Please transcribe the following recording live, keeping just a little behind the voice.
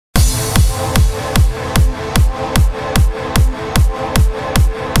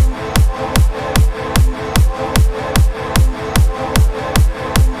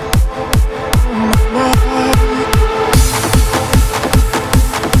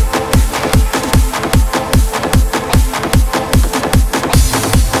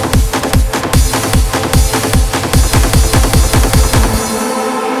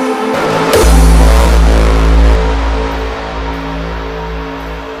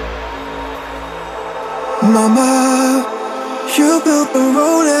mama, you built the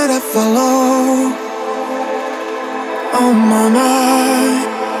road that I follow. Oh mama,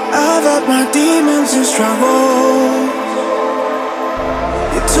 I've had my demons and struggles.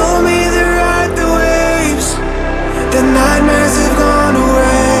 You told me to ride the waves, the nightmares have gone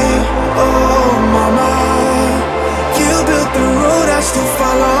away. Oh mama, you built the road I still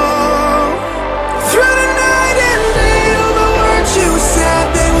follow. Through the night and day, all the words you said,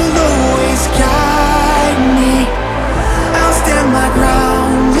 they will always guide me. I'll stand my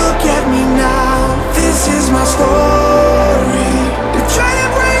ground, look at me now, this is my story. They try to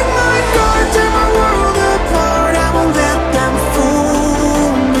break my heart, tear my world apart, I won't let them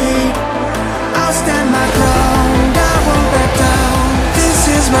fool me. I'll stand my ground, I won't back down, this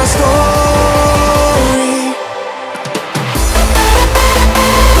is my story.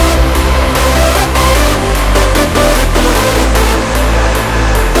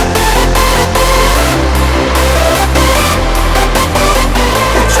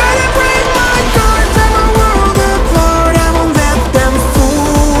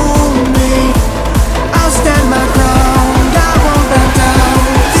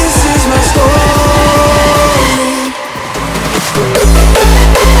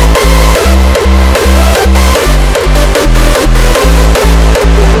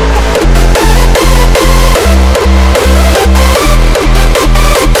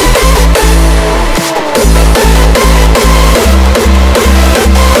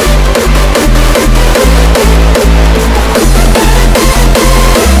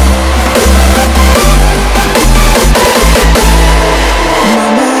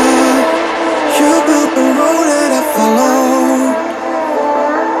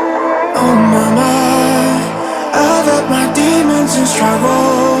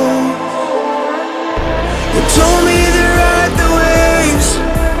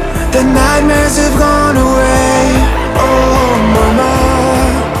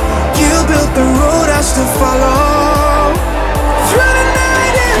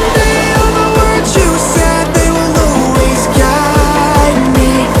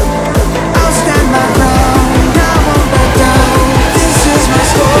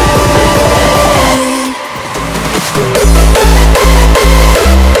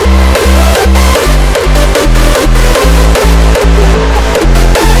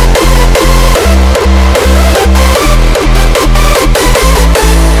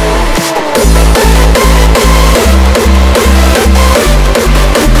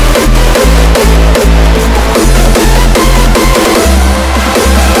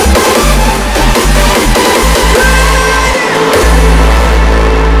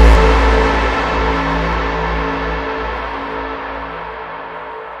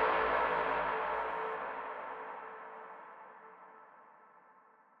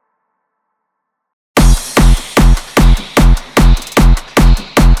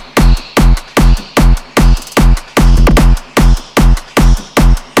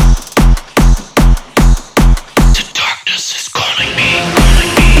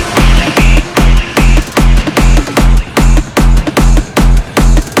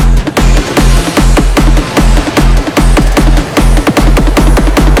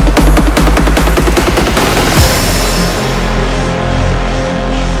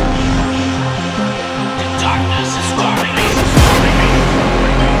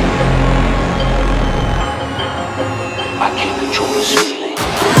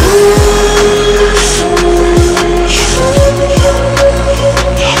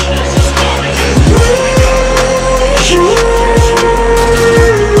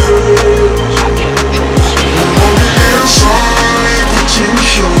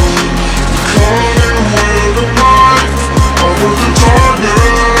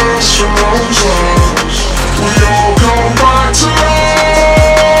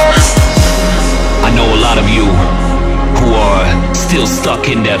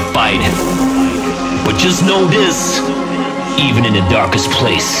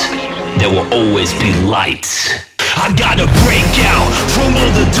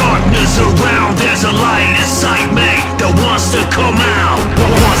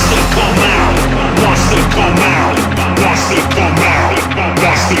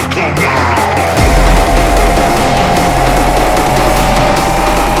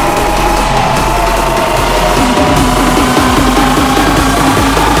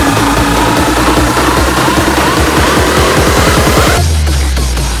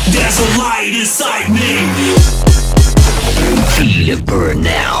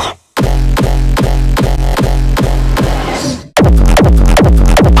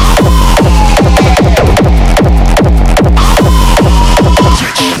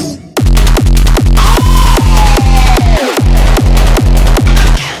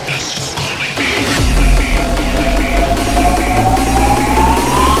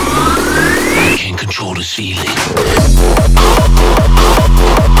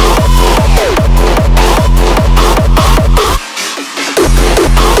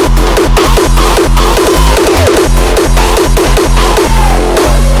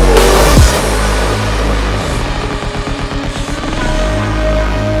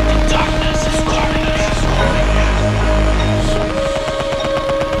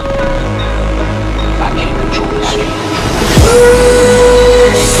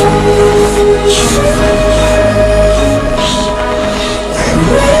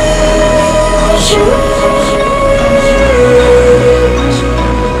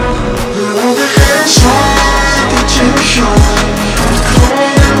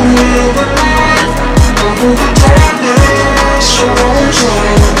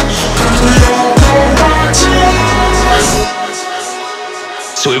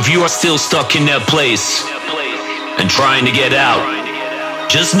 So if you are still stuck in that place and trying to get out,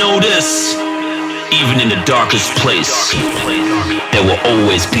 just know this: even in the darkest place, there will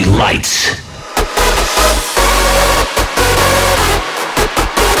always be light.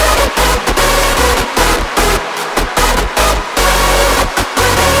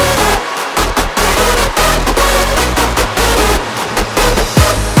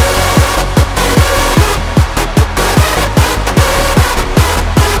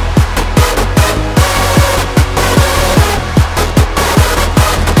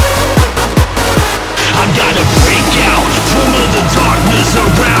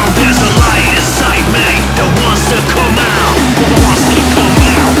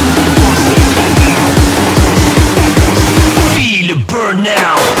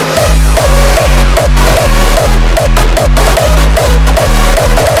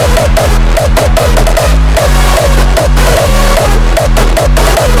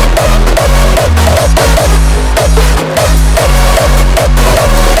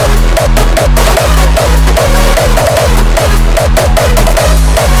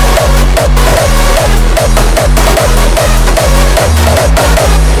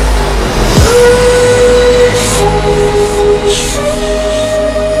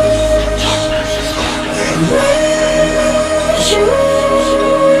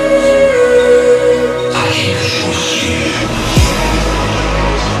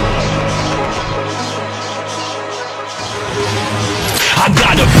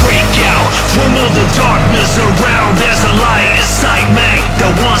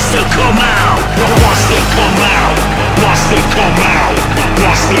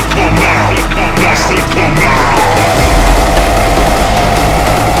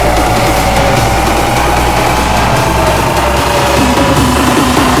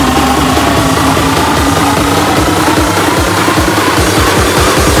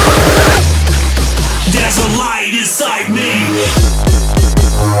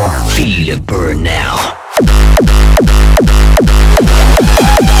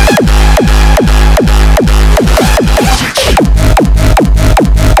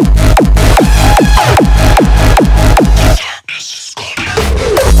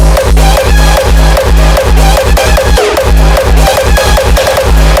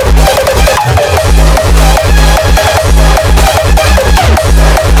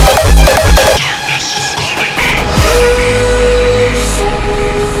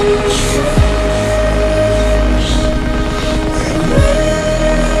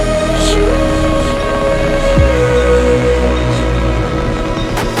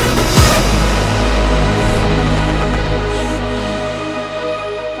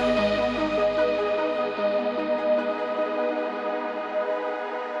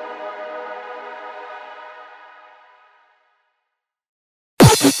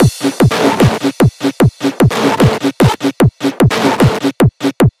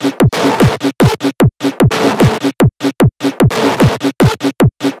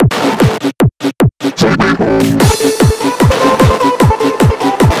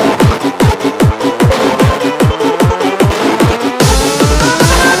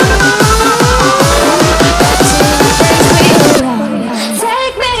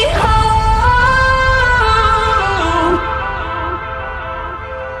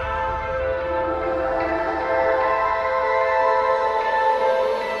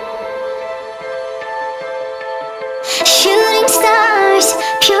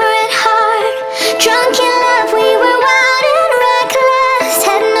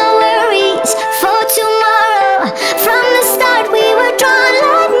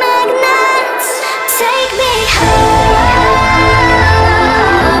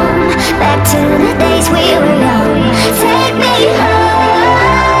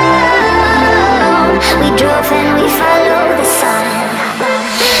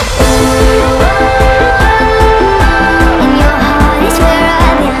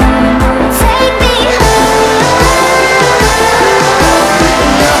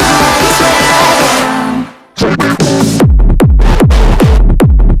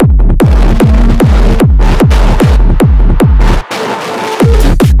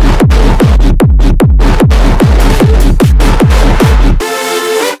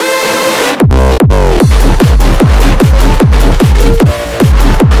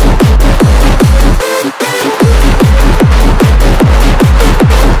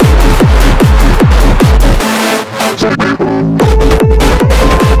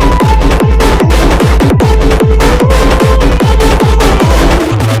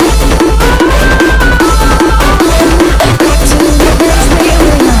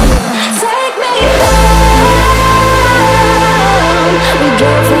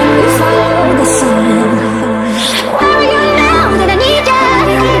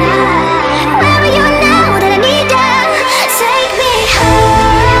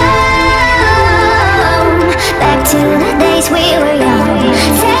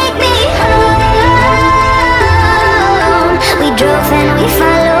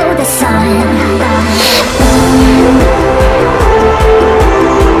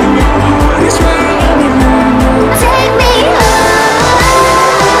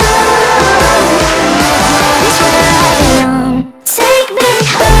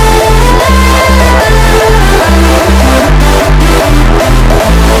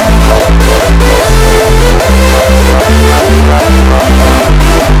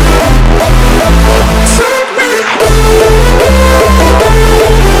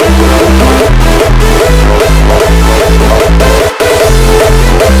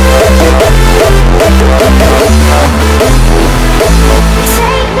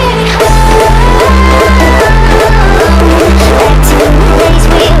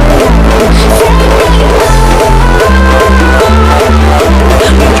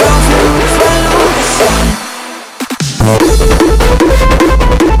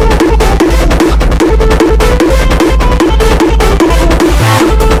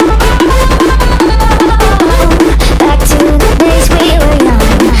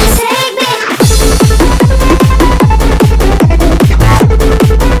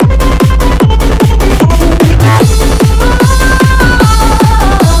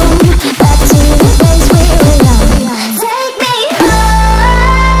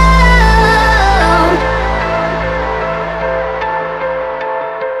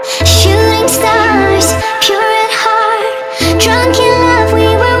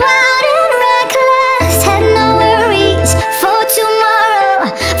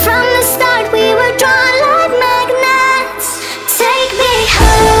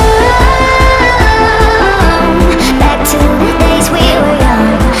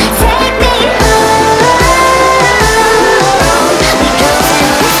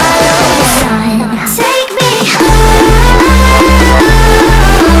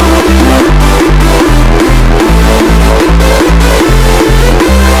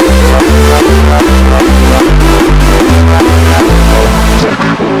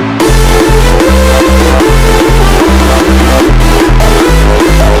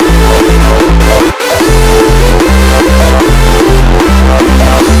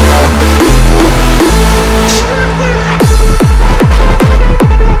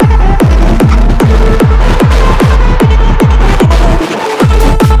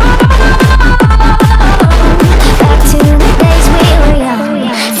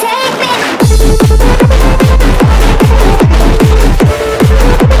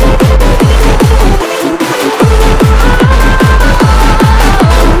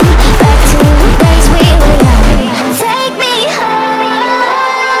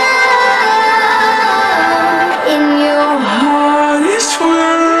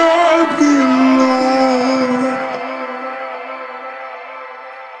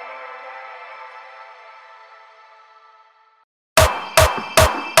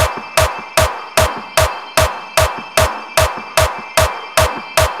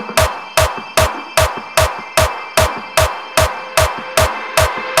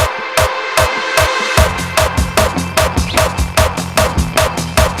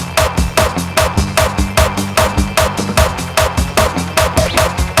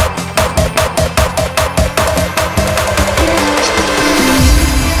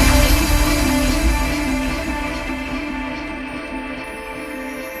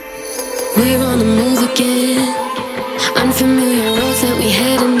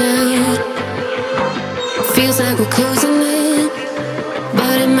 heading out. Feels like we're closing in,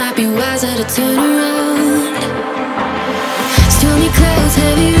 but it might be wiser to turn around. Stormy clouds,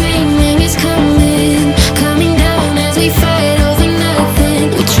 heavy rain, and it's coming, coming down as we fight over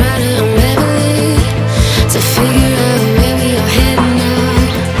nothing. We try to unravel it, to figure out where we are heading now.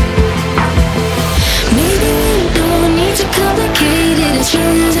 Maybe we don't need to complicate it, as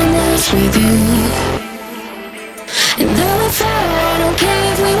long as I'm lost with you. And though I fall, I don't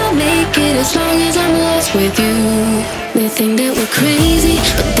care if we won't make it, as long as I'm lost with you. They think that we're crazy,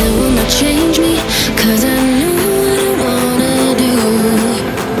 but that will not change me, cause I know what I wanna do.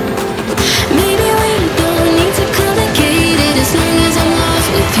 Maybe we don't need to complicate it, as long as I'm lost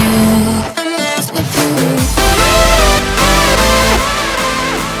with you. I'm lost with you.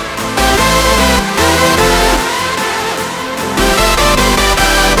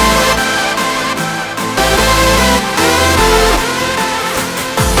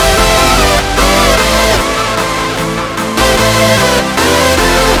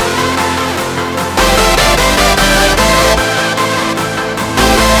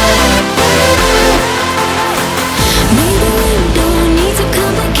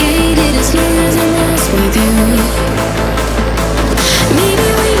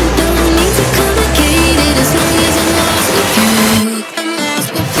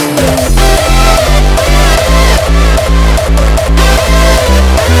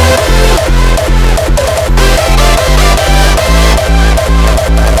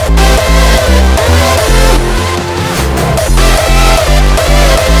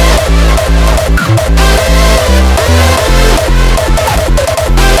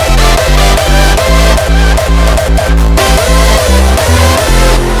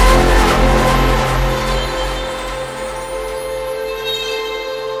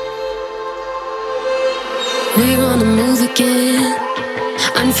 We're on the move again,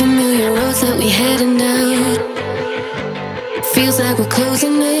 unfamiliar roads that we heading down. Feels like we're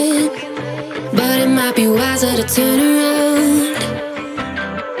closing in, but it might be wiser to turn around.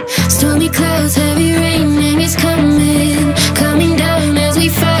 Stormy clouds, heavy rain, and it's coming, coming down as we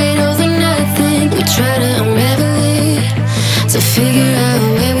fight over nothing. We try to unravel it, to figure out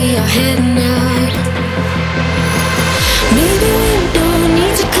where we are heading out. Maybe we don't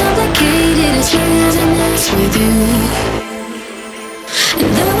need to complicate it, as long as I'm lost with you.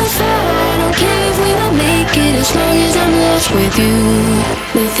 And though I fall, I don't care if we won't make it, as long as I'm lost with you.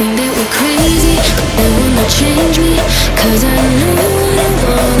 They think that we're crazy, but that will not change me, cause I know what I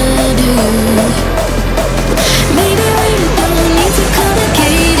wanna do. Maybe we don't need to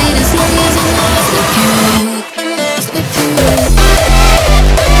complicate it, as long as I'm lost with you. I'm lost with you.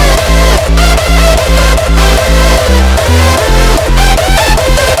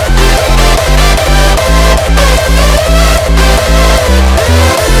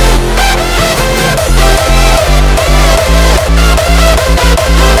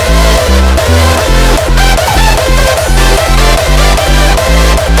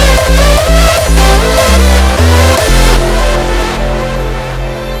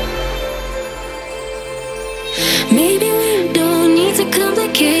 Maybe we don't need to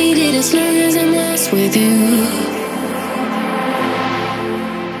complicate it, as long as I'm lost with you.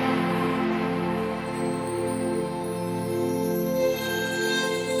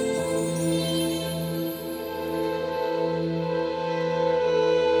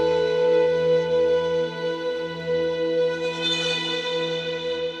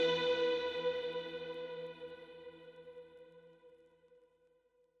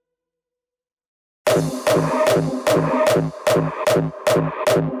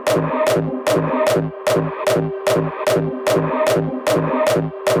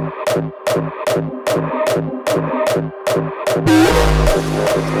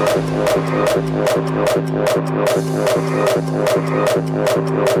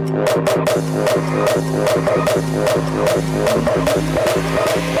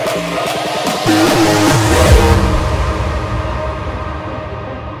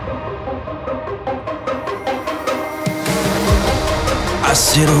 I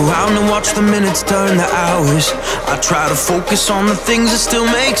sit around and watch the minutes turn to hours. I try to focus on the things that still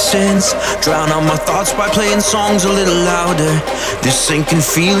make sense. Drown out my thoughts by playing songs a little louder. This sinking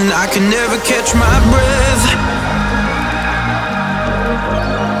feeling, I can never catch my breath.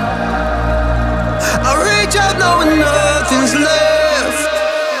 I reach out knowing nothing's left,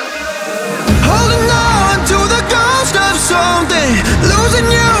 holding on to the ghost of something, losing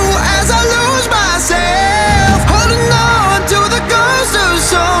you as I lose myself. Holding on to the ghost of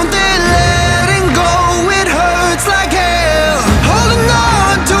something, letting go, it hurts like hell. Holding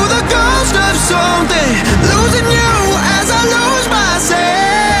on to the ghost of something, losing you as I lose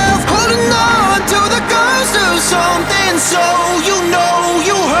myself. something so you know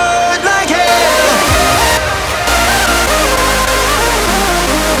you hurt like hell.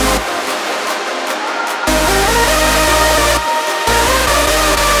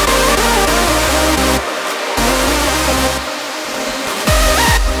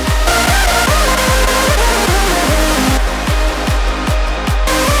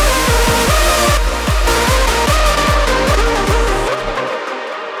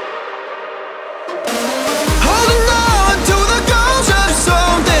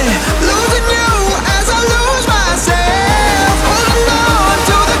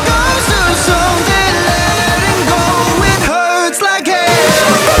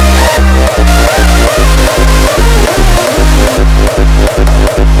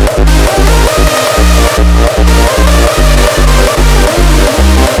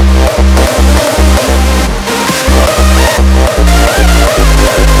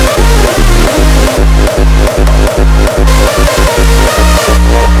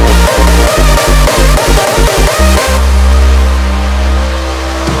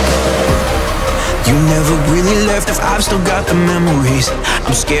 I've still got the memories.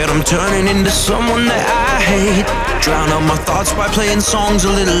 I'm scared I'm turning into someone that I hate. Drown out my thoughts by playing songs a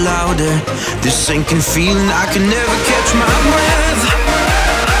little louder. This sinking feeling, I can never catch my breath.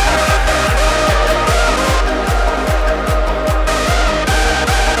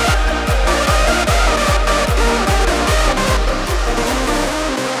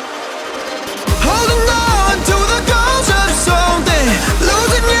 Holding on to the ghost of something,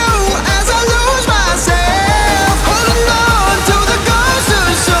 losing you as I lose myself. Holding on to the ghost of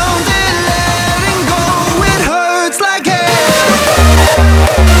something, letting go, it hurts like hell.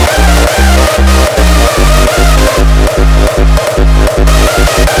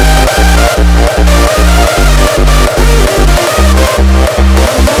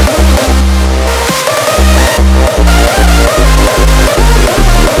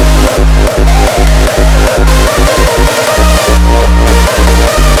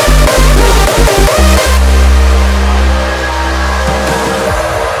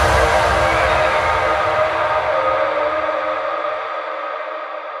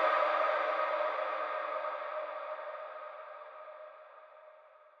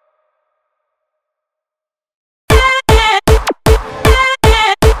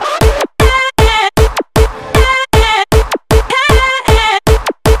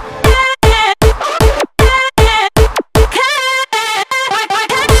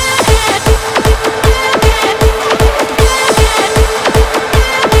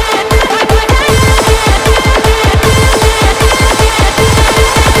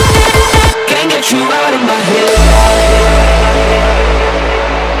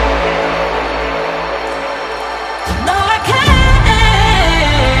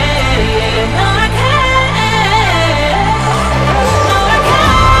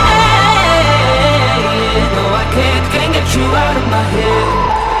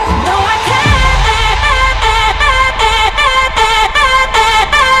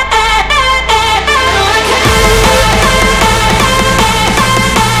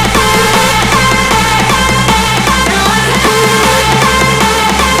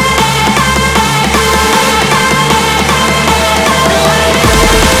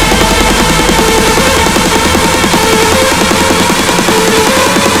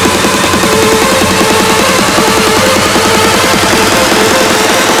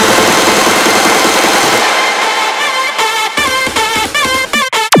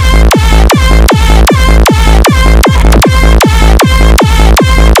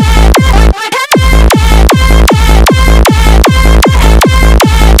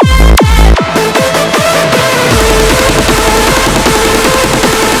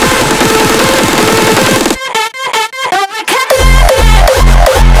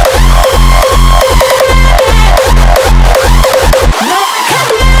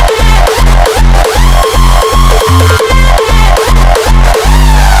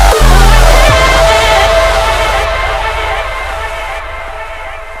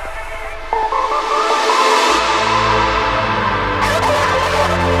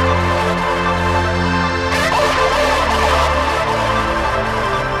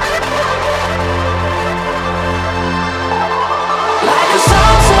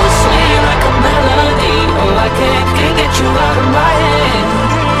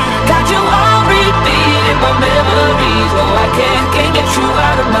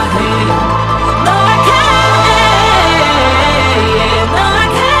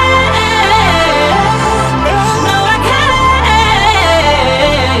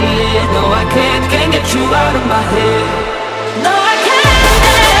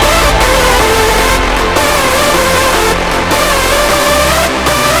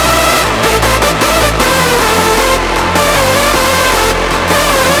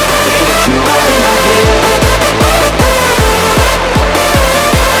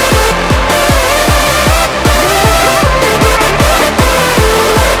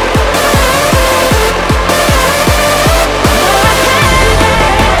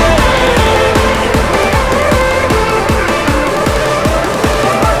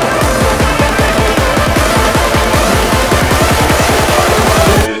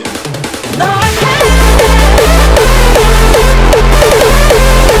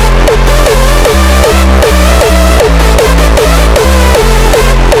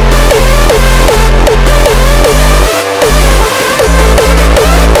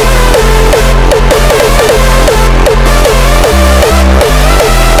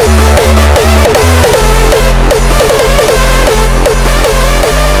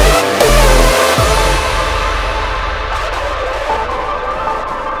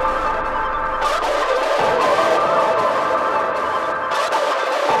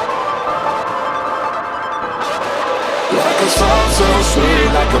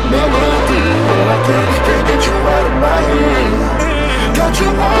 like a melody. Can't get you out of my head. Got you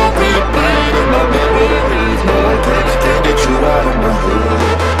on repeat in my memories. No, I can't get you out of my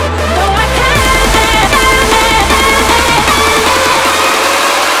head. No, I can't.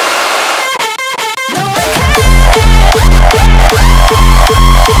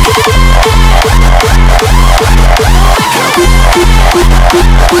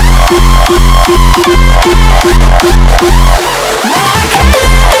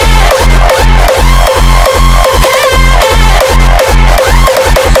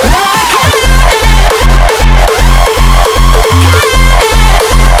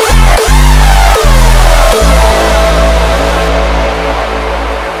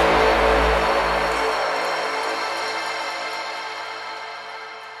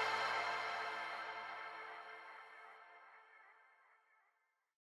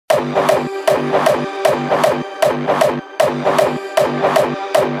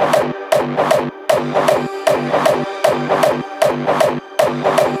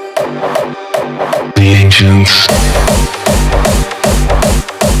 The ancients.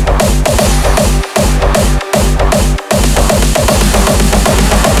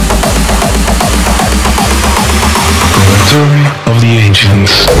 The return of the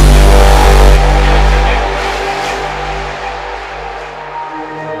ancients.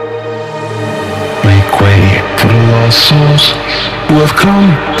 Make way for the lost souls who have come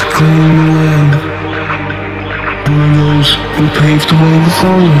to claim the land. And those who paved the way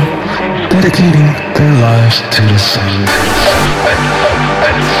before you, dedicating their lives to the sun.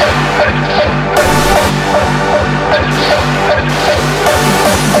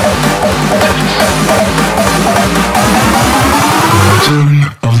 The return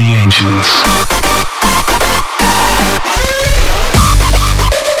of the ancients.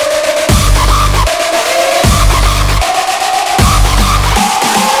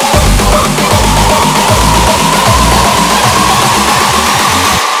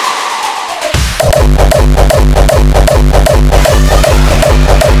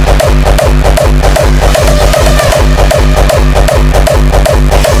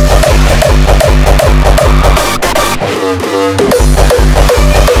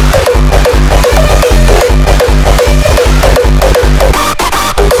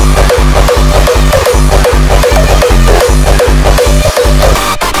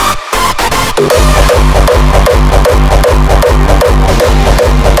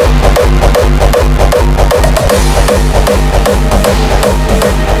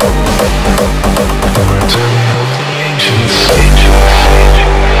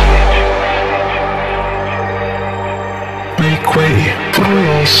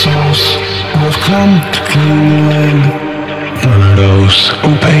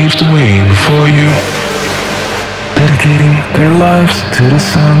 To the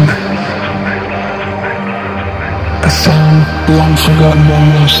sun, a song long forgotten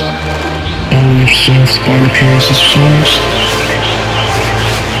almost, only observed by the purest of souls.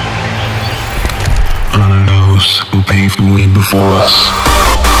 Honor those who paved the way before us.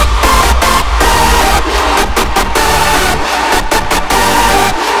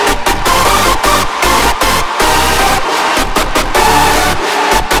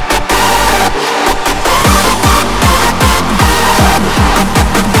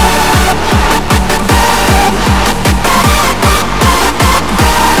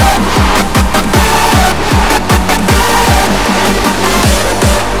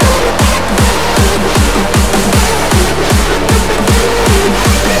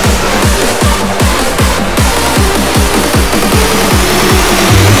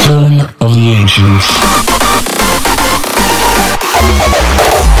 Of the ancients.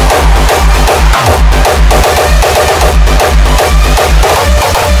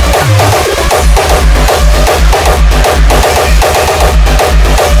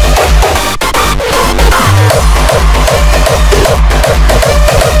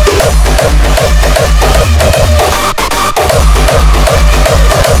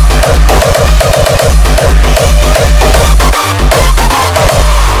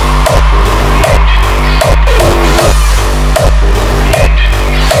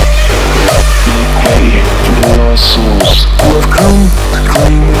 Souls who have come to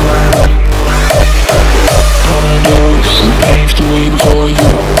claim the land. Honor those who paved the way before you,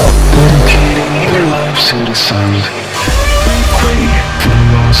 dedicating their lives to the sun. Make way for the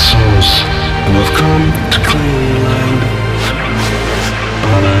lost souls who have come to claim the land.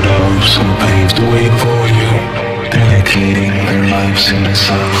 Honor those who paved the way before you, dedicating their lives to the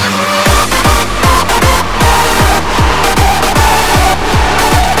sun.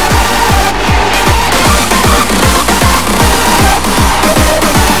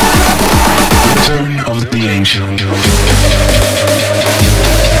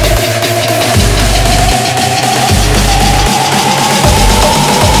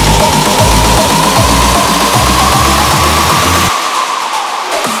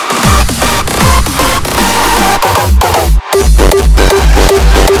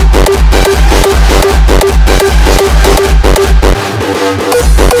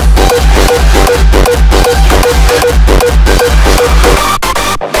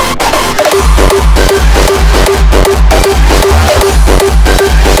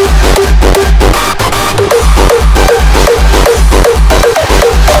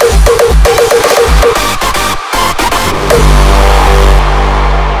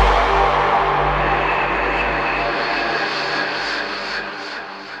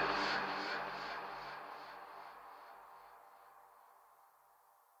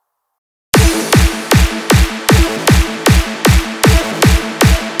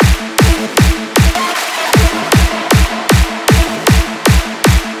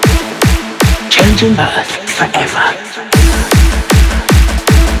 changing Earth forever.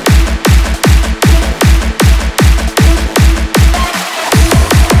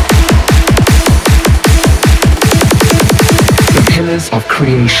 The pillars of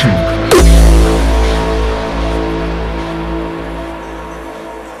creation.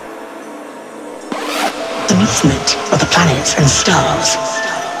 The movement of the planets and stars.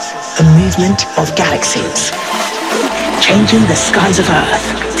 The movement of galaxies. Changing the skies of Earth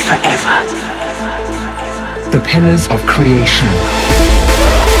forever. The pillars of creation.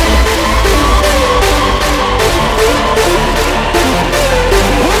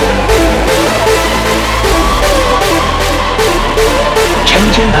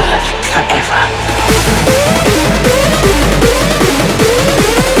 Changing Earth forever.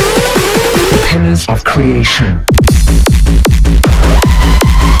 The pillars of creation.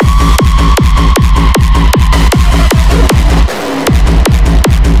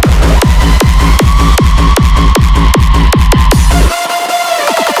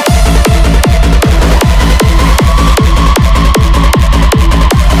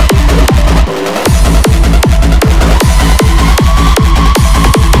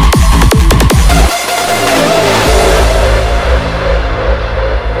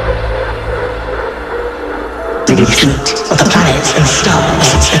 The movement of the planets and stars.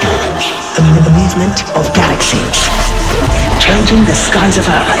 The movement of galaxies. Changing the skies of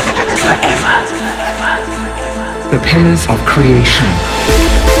Earth forever. The pillars of creation.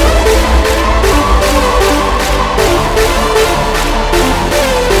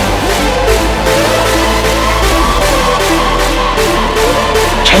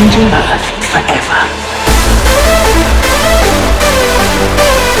 Changing Earth forever.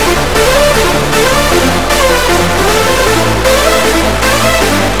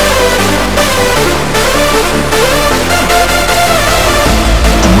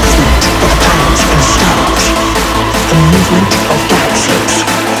 The movement of galaxies.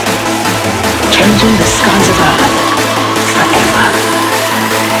 Changing the skies of Earth forever.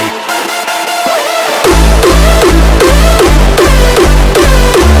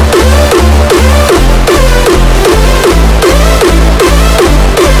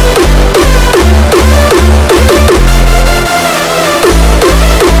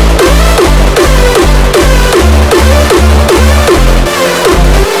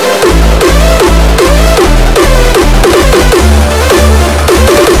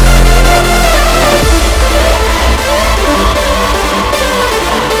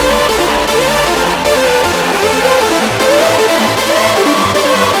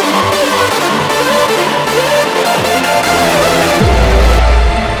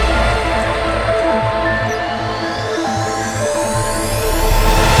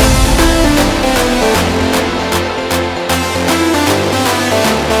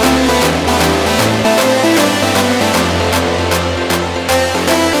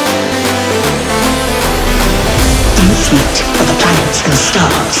 Of the planets and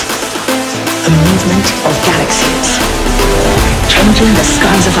stars. The movement of galaxies. Changing the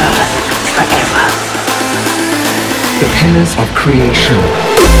skies of Earth forever. The pillars of creation.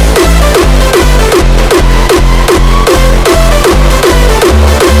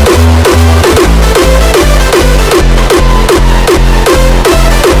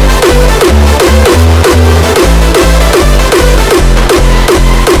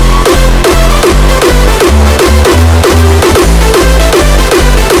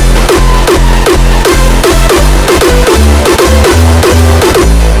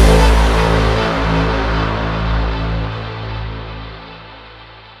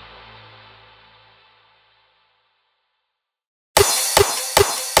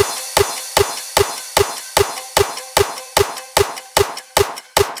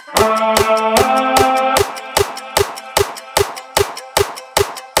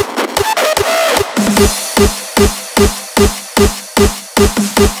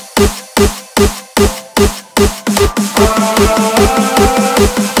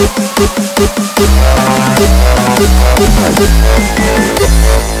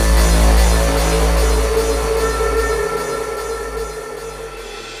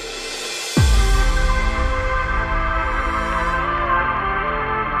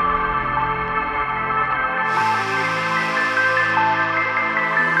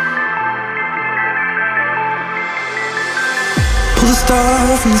 Pull the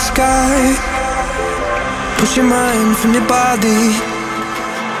star from the sky, push your mind from your body,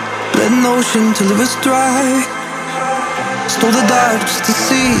 let an ocean till it was dry, stole the dark just to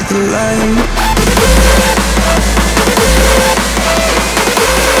see the light.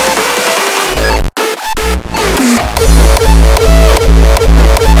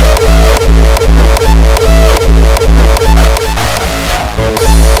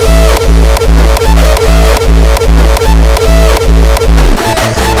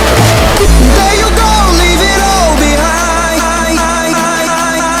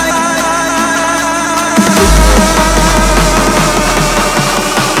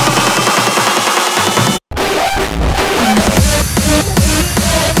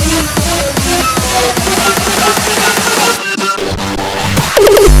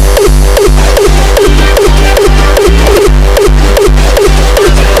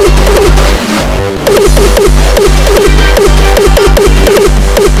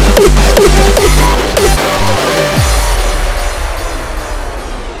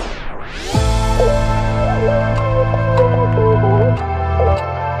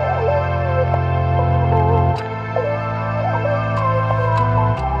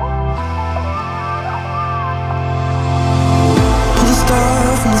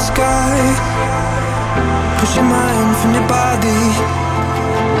 your mind from your body.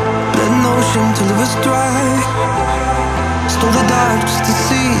 Let an ocean till it was dry. Stole the dark just to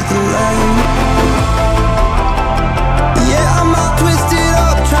see the light. Yeah, I'm all twisted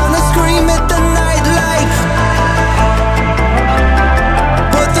up, trying to scream at the night light.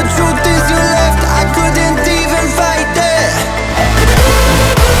 But the truth is you left, I couldn't even fight it.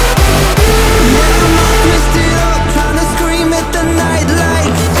 Yeah, I'm all twisted up, trying to scream at the night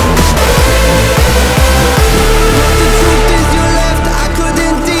light. But the truth is you left, I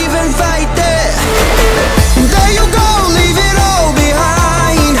couldn't even fight it. There you go, leave it all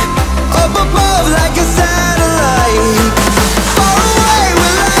behind. Up above like a satellite. Far away,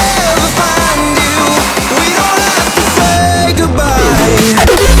 will I ever find you? We don't have to say goodbye.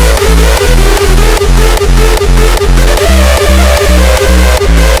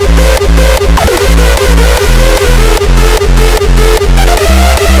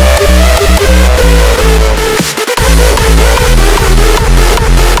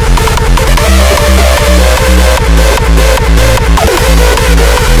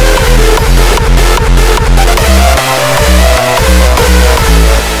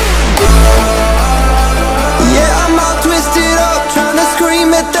 Yeah, I'm all twisted up, trying to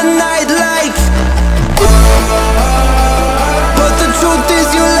scream at the night light. But the truth is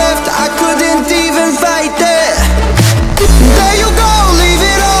you left, I couldn't even fight it. There you go, leave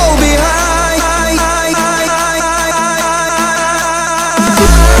it all behind.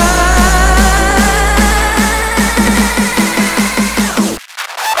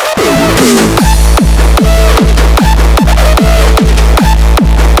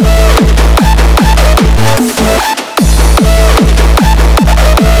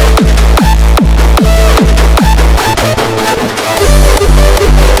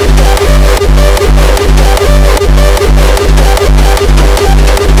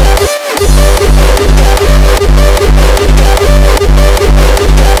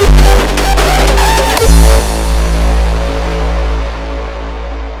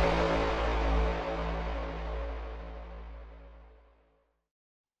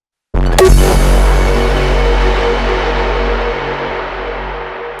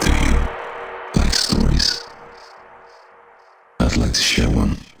 Do you like stories? I'd like to share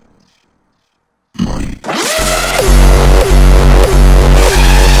one.